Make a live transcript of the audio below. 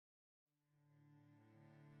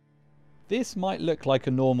This might look like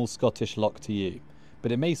a normal Scottish lock to you,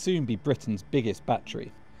 but it may soon be Britain's biggest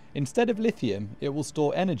battery. Instead of lithium, it will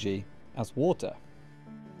store energy as water.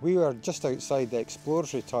 We are just outside the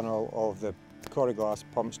exploratory tunnel of the Corriglass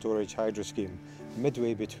Pump Storage Hydro Scheme,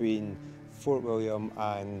 midway between Fort William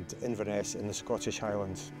and Inverness in the Scottish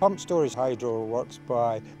Highlands. Pump storage hydro works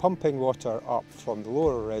by pumping water up from the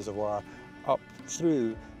lower reservoir, up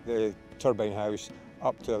through the turbine house,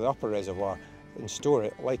 up to the upper reservoir, and store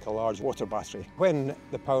it like a large water battery. When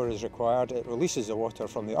the power is required, it releases the water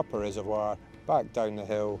from the upper reservoir back down the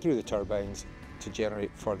hill through the turbines to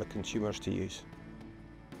generate for the consumers to use.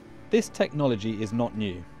 This technology is not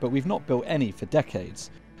new, but we've not built any for decades.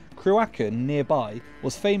 Cruachan nearby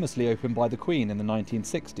was famously opened by the Queen in the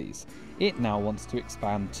 1960s. It now wants to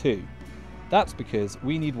expand too. That's because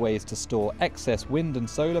we need ways to store excess wind and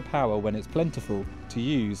solar power when it's plentiful to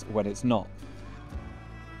use when it's not.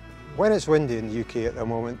 When it's windy in the UK at the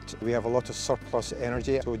moment, we have a lot of surplus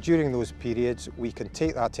energy. So during those periods, we can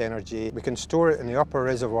take that energy, we can store it in the upper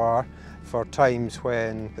reservoir for times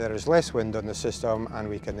when there is less wind on the system, and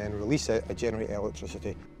we can then release it and generate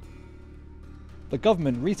electricity. The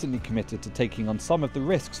government recently committed to taking on some of the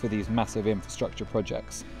risks for these massive infrastructure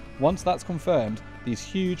projects. Once that's confirmed, these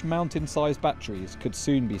huge mountain-sized batteries could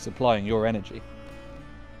soon be supplying your energy.